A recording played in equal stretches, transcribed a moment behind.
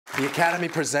The Academy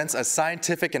presents a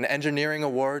Scientific and Engineering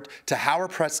Award to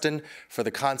Howard Preston for the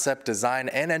concept, design,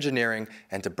 and engineering,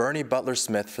 and to Bernie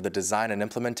Butler-Smith for the design and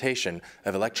implementation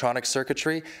of electronic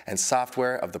circuitry and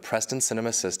software of the Preston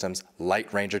Cinema Systems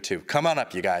Light Ranger 2. Come on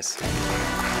up, you guys.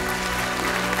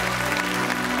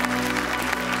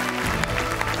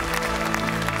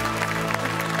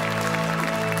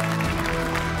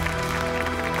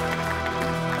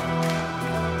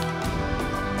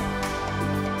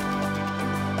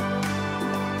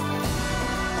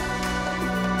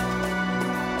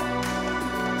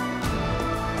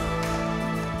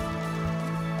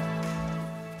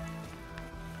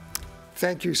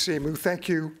 Thank you, Simu. Thank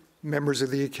you, members of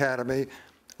the Academy.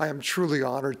 I am truly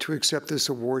honored to accept this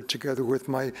award together with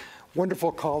my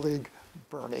wonderful colleague,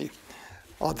 Bernie.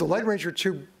 The Light Ranger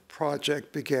 2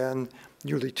 project began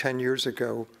nearly 10 years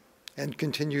ago and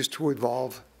continues to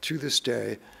evolve to this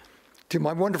day. To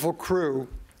my wonderful crew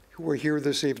who are here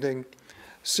this evening,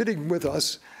 sitting with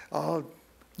us,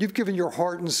 you've given your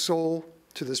heart and soul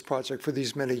to this project for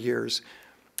these many years.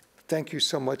 Thank you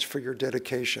so much for your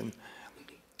dedication.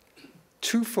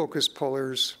 Two focus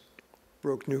pullers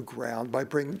broke new ground by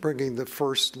bringing the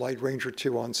first Light Ranger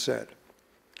 2 on set.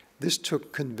 This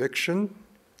took conviction,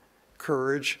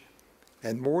 courage,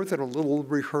 and more than a little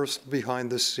rehearsal behind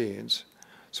the scenes.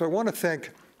 So I want to thank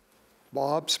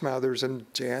Bob Smathers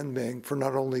and Dan Ming for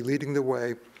not only leading the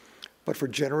way, but for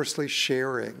generously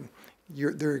sharing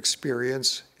their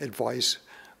experience, advice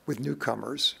with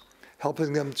newcomers,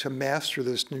 helping them to master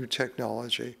this new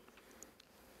technology.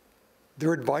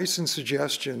 Their advice and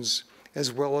suggestions,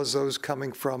 as well as those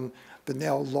coming from the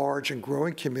now large and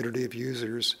growing community of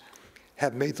users,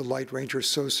 have made the Light Ranger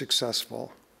so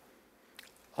successful.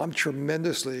 I'm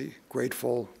tremendously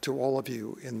grateful to all of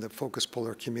you in the focus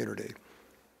puller community.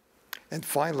 And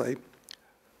finally,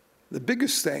 the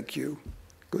biggest thank you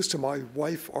goes to my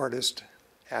wife, artist,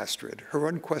 Astrid. Her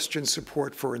unquestioned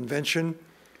support for invention,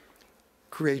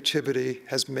 creativity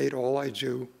has made all I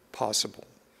do possible.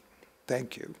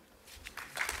 Thank you.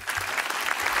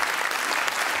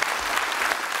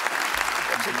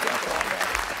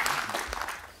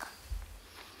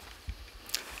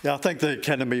 Yeah, I thank the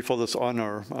Academy for this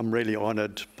honor. I'm really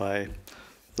honored by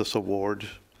this award.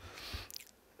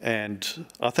 And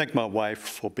I thank my wife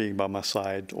for being by my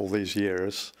side all these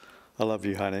years. I love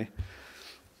you, honey.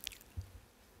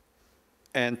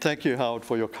 And thank you, Howard,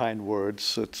 for your kind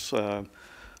words.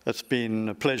 It's been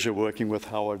a pleasure working with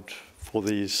Howard for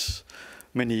these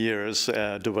many years,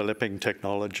 developing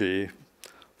technology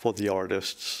for the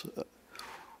artists.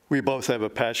 We both have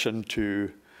a passion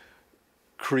to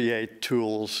create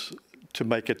tools to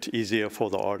make it easier for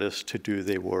the artists to do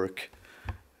their work.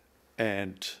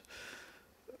 And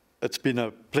it's been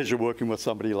a pleasure working with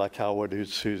somebody like Howard,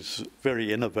 who's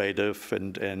very innovative,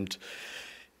 and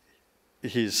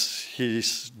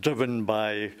he's driven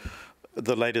by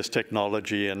the latest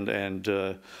technology, and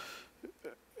I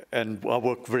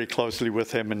work very closely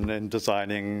with him in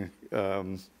designing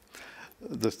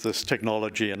this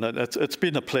technology, and it's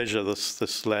been a pleasure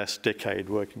this last decade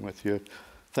working with you.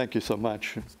 Thank you so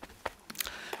much.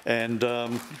 And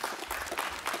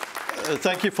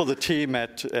thank you for the team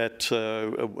at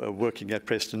working at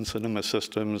Preston Cinema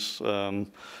Systems.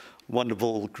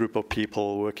 Wonderful group of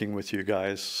people working with you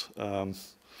guys.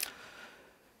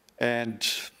 And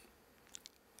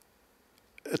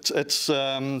it's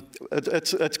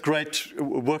great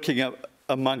working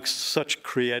amongst such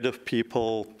creative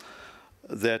people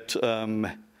that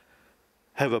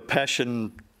have a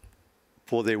passion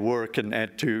for their work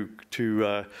and to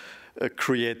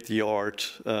create the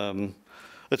art.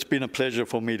 It's been a pleasure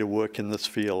for me to work in this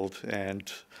field,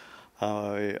 and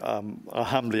I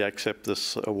humbly accept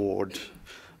this award.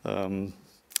 And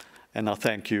I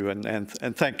thank you, and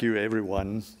thank you,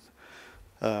 everyone.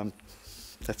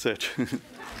 That's it.